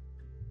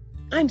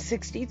 I'm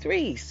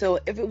 63, so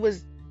if it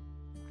was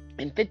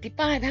in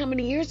 55, how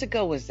many years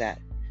ago was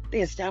that?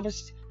 They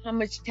established how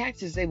much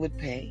taxes they would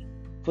pay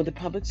for the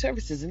public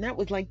services, and that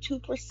was like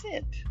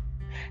 2%.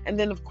 And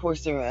then, of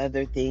course, there are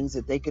other things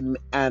that they can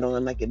add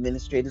on, like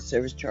administrative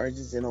service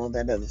charges and all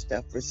that other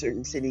stuff for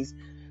certain cities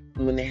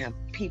when they have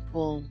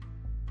people.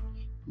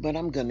 But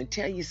I'm going to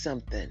tell you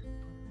something.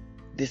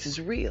 This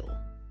is real.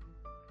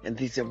 And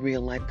these are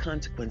real-life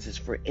consequences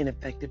for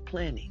ineffective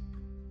planning.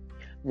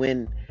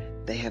 When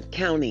they have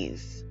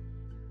counties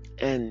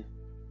and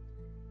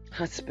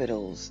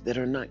hospitals that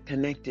are not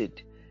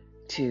connected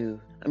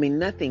to,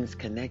 nothing's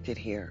connected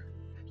here.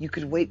 You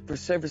could wait for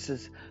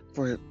services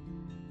for,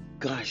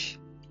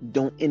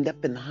 don't end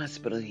up in the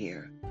hospital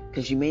here,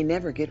 because you may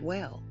never get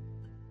well.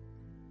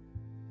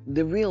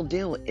 The real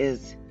deal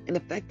is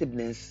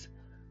ineffectiveness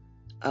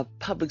of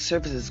public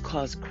services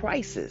cause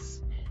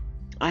crisis.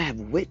 I have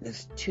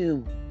witnessed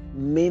too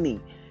many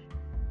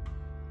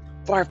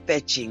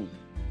far-fetching,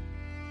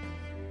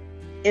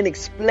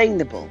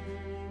 inexplainable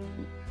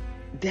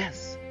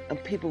deaths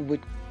of people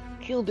would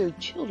kill their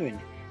children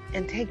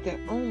and take their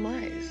own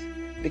lives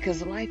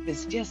because life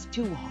is just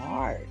too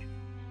hard.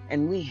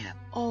 And we have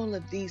all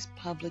of these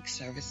public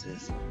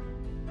services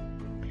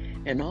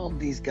and all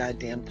these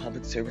goddamn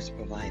public service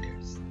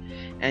providers.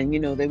 And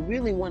they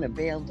really want to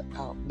build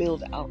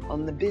out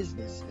on the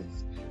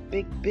businesses.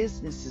 Big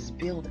businesses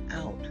build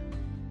out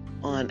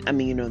on,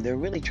 they're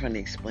really trying to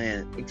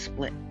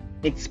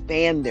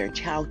expand their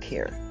child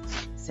care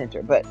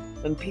center. But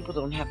when people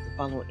don't have to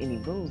follow any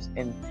rules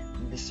and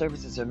the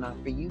services are not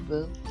for you,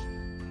 boo,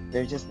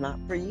 they're just not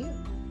for you.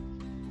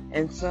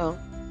 And so,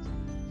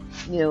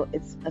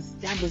 it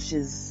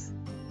establishes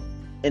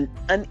an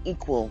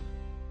unequal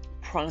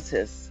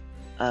process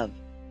of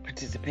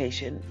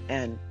participation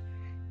and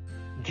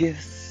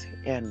gifts,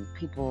 and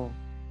people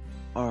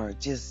are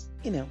just,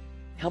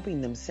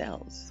 helping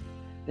themselves.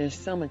 There's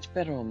so much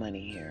federal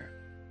money here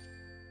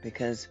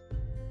because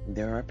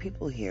there are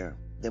people here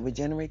that would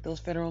generate those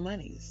federal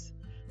monies.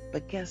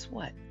 But guess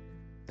what?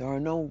 There are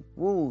no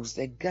rules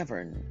that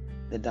govern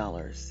the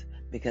dollars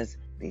because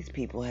these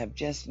people have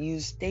just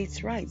used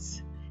states'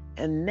 rights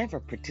and never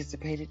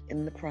participated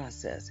in the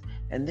process.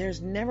 And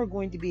there's never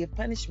going to be a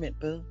punishment,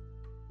 boo.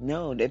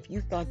 No, if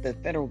you thought the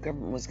federal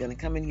government was going to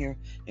come in here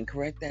and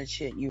correct that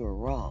shit, you were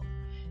wrong.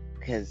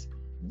 Because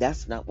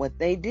that's not what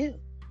they do.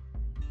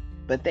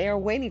 But they are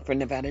waiting for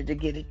Nevada to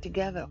get it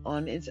together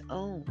on its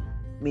own.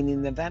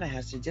 Meaning Nevada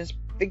has to just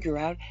figure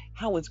out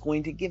how it's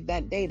going to give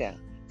that data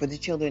for the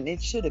children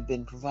it should have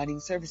been providing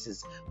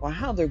services, or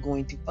how they're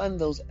going to fund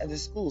those other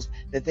schools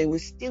that they were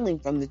stealing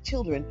from the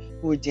children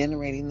who were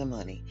generating the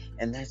money.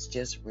 And that's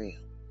just real.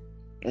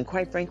 And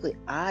quite frankly,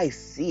 I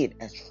see it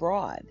as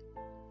fraud.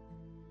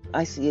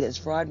 I see it as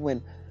fraud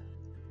when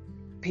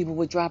people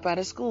would drop out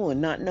of school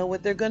and not know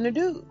what they're going to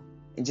do.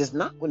 And just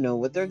not know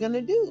what they're going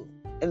to do.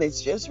 And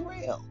it's just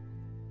real.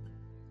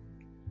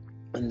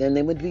 And then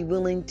they would be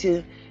willing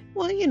to,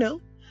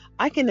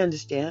 I can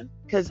understand,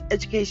 because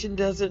education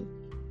doesn't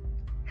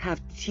have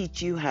to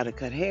teach you how to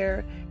cut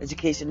hair.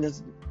 Education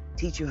doesn't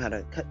teach you how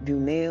to do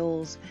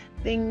nails.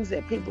 Things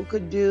that people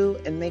could do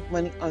and make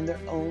money on their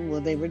own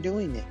while they were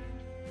doing it.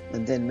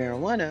 And then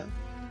marijuana,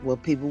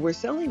 people were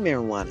selling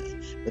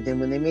marijuana. But then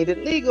when they made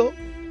it legal,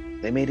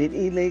 they made it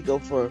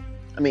illegal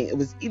it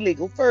was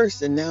illegal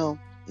first, and now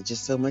it's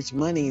just so much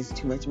money. It's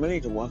too much money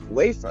to walk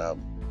away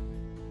from.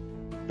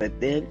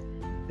 But then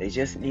they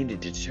just need to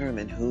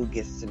determine who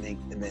gets to make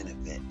the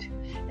benefit.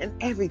 And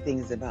everything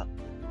is about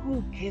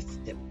who gets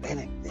the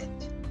benefit.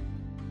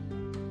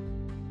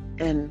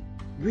 And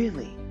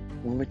really,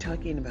 when we're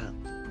talking about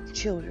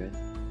children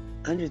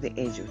under the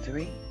age of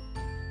 3,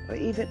 or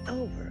even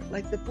over,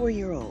 like the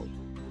 4-year-old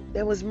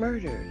that was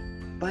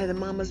murdered by the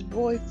mama's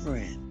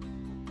boyfriend.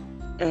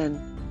 And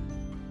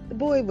the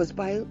boy was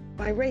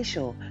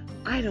biracial.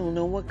 I don't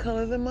know what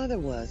color the mother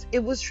was.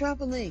 It was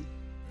troubling.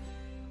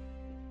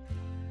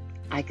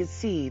 I could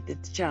see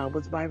that the child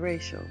was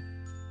biracial,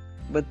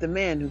 but the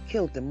man who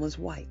killed him was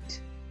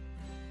white.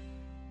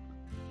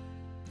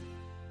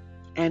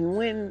 And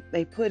when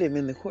they put him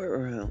in the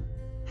courtroom,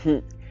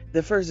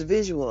 the first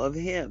visual of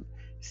him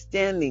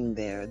standing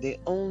there, the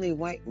only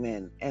white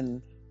man,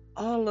 and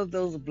all of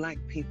those black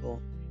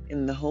people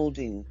in the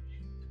holding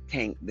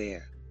tank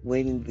there,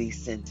 waiting to be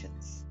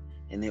sentenced.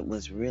 And it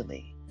was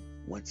really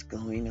what's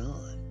going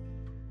on.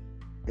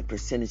 The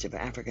percentage of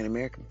African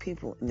American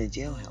people in the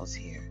jailhouse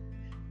here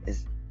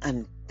is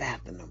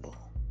unfathomable.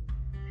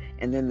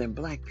 And then there are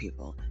black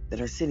people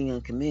that are sitting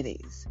on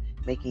committees,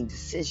 making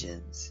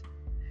decisions,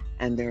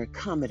 and they're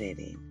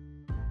accommodating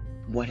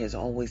what has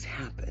always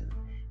happened.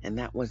 And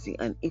that was the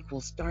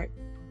unequal start,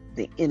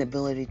 the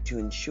inability to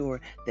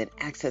ensure that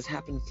access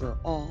happened for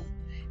all,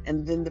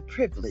 and then the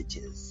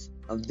privileges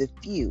of the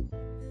few.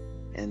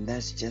 And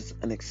that's just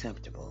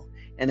unacceptable.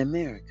 And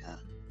America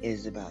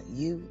is about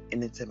you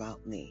and it's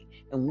about me.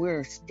 And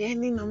we're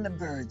standing on the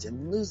verge of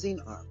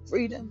losing our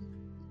freedom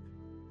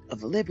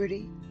of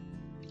liberty,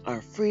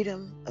 our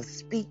freedom of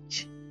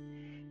speech,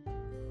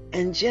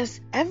 and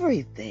just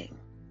everything.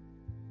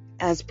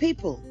 As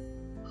people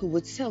who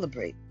would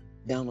celebrate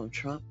Donald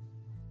Trump,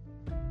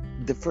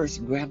 the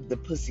first grab the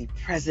pussy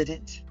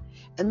president,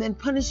 and then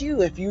punish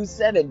you if you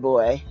said it,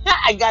 boy.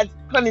 I got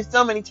punished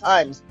so many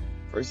times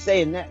for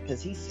saying that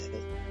because he said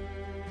it.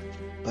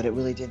 But it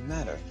really didn't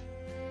matter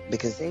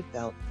because they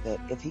felt that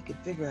if he could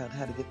figure out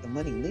how to get the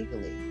money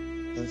legally,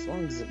 as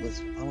long as it was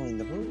following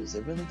the rules,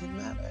 it really didn't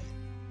matter.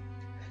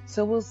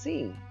 So we'll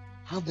see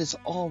how this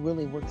all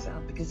really works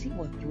out because he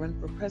wants to run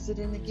for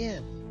president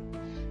again.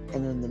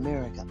 And in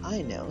America,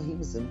 I know he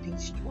was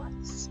impeached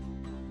twice.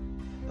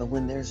 But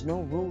when there's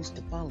no rules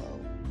to follow,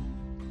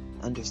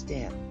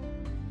 understand,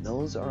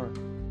 those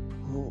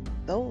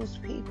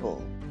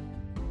people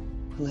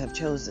who have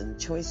chosen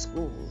choice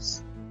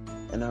schools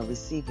and are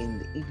receiving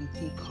the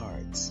EBT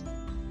cards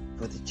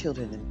for the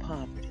children in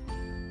poverty.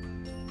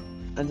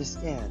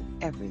 Understand,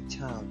 every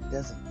child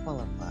doesn't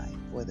qualify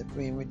for the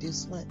free and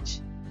reduced lunch.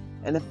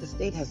 And if the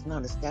state has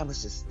not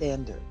established a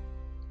standard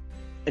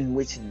in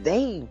which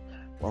they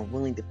are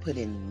willing to put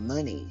in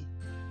money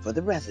for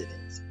the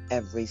residents,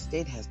 every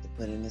state has to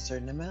put in a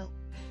certain amount.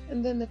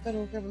 And then the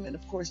federal government,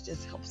 of course,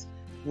 just helps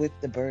with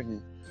the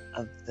burden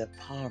of the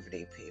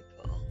poverty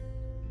people.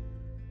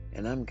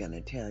 And I'm going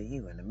to tell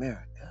you, in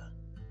America,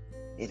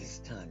 it is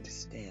time to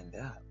stand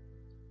up.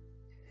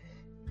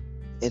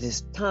 It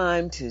is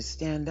time to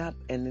stand up,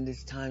 and it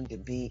is time to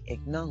be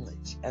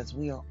acknowledged as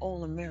we are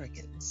all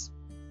Americans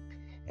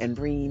and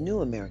bringing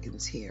new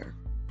Americans here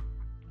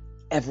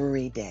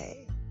every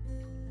day.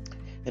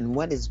 And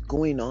what is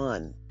going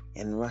on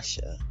in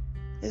Russia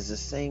is the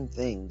same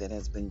thing that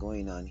has been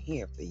going on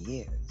here for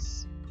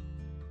years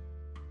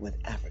with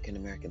African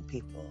American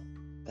people.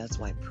 That's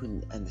why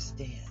Putin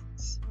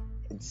understands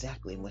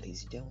exactly what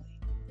he's doing.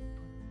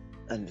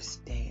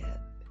 Understand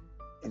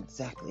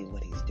exactly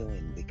what he's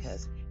doing,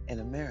 because in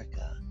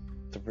America,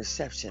 the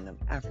perception of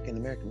African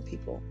American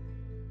people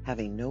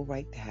having no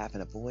right to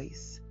having a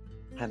voice,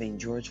 having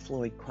George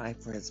Floyd cry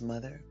for his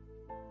mother,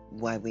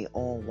 while we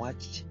all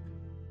watched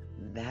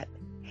that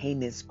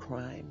heinous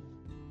crime,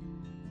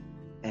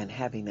 and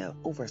having an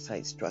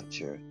oversight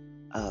structure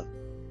of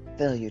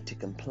failure to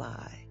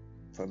comply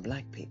for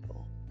black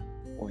people,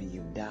 or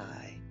you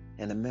die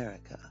in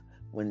America,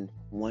 when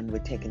one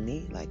would take a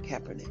knee like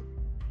Kaepernick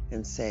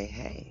and say,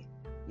 hey,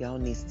 y'all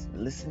need to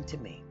listen to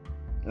me.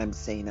 And I'm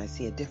saying I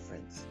see a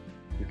difference.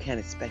 You can't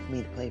expect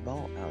me to play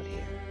ball out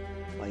here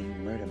while you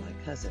murder my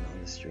cousin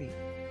on the street.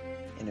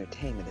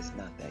 Entertainment is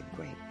not that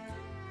great.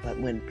 But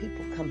when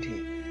people come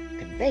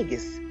to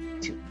Vegas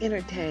to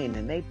entertain,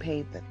 and they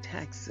pay the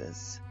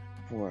taxes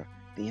for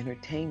the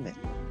entertainment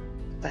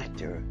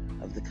factor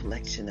of the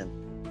collection of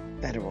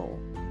federal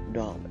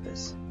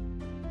dollars,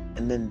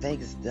 and then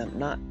Vegas does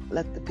not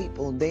let the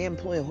people, they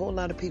employ a whole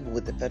lot of people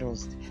with the federal.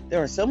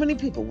 There are so many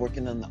people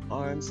working on the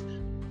arms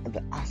of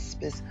the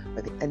auspice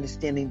or the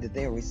understanding that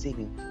they are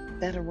receiving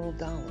federal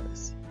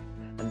dollars,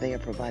 and they are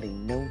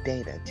providing no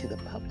data to the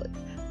public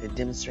that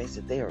demonstrates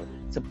that they are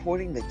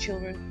supporting the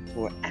children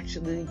who are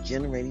actually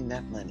generating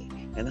that money.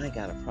 And I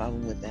got a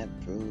problem with that,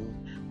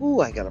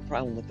 boo. I got a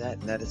problem with that,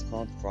 and that is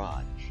called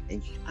fraud.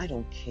 And I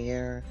don't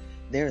care.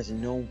 There is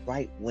no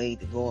right way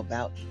to go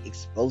about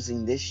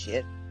exposing this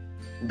shit,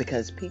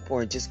 because people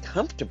are just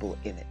comfortable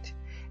in it.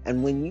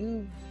 And when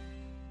you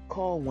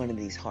call one of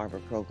these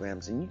Harvard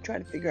programs and you try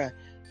to figure out,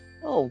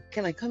 oh,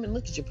 can I come and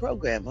look at your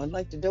program? I'd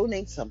like to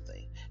donate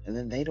something. And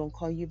then they don't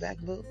call you back,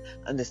 boo.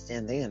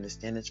 They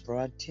understand it's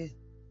fraud too.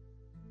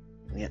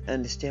 You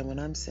understand what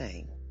I'm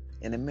saying?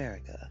 In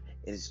America,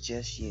 it is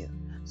just you.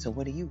 So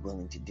what are you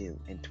willing to do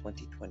in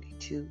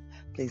 2022?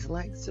 Please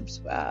like,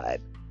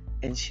 subscribe,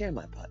 and share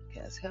my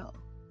podcast. Hell,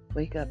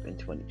 wake up in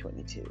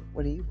 2022.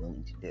 What are you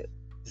willing to do?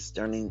 This is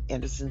Sterling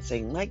Anderson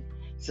saying like,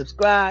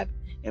 subscribe,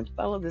 and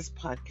follow this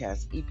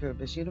podcast.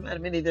 E-Purpose. You know how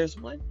many there's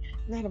one?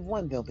 And out of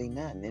one, there'll be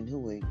none. And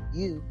who are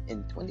you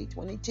in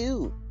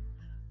 2022?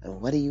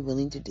 And what are you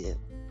willing to do?